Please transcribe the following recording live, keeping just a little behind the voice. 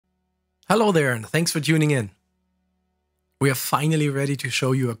Hello there and thanks for tuning in. We are finally ready to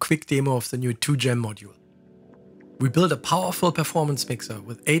show you a quick demo of the new 2-gem module. We built a powerful performance mixer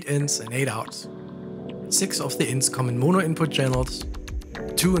with 8 ins and 8 outs. 6 of the ins come in mono input channels,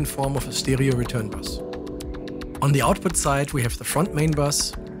 2 in form of a stereo return bus. On the output side we have the front main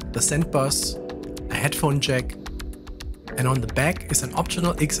bus, the send bus, a headphone jack, and on the back is an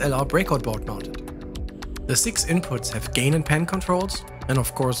optional XLR breakout board mounted. The 6 inputs have gain and pan controls, and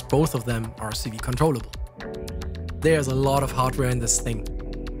of course both of them are CV controllable. There's a lot of hardware in this thing.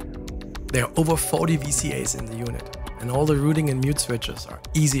 There are over 40 VCAs in the unit, and all the routing and mute switches are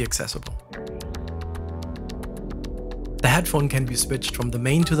easy accessible. The headphone can be switched from the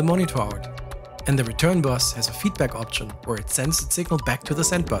main to the monitor out, and the return bus has a feedback option where it sends its signal back to the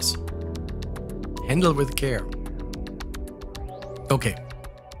send bus. Handle with care. Okay,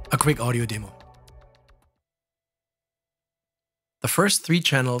 a quick audio demo. The first 3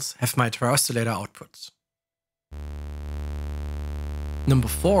 channels have my trioscillator outputs. Number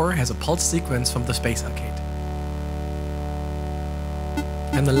 4 has a pulse sequence from the Space Arcade.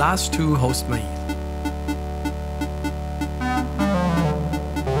 And the last 2 host my ETH.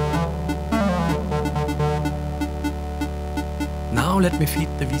 Now let me feed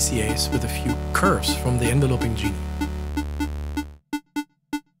the VCAs with a few curves from the enveloping genie.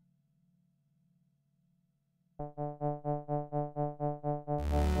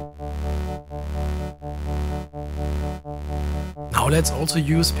 Now let's also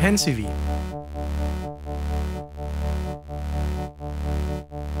use pan CV.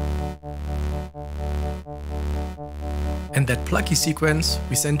 And that plucky sequence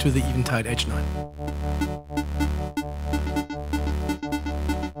we send to the Eventide H9.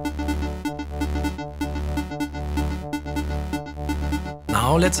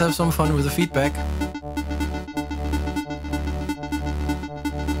 Now let's have some fun with the feedback.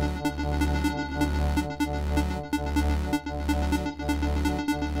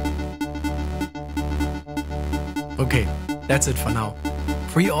 Okay, that's it for now.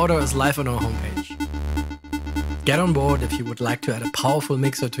 Pre-order is live on our homepage. Get on board if you would like to add a powerful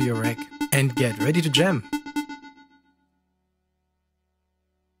mixer to your rack and get ready to jam!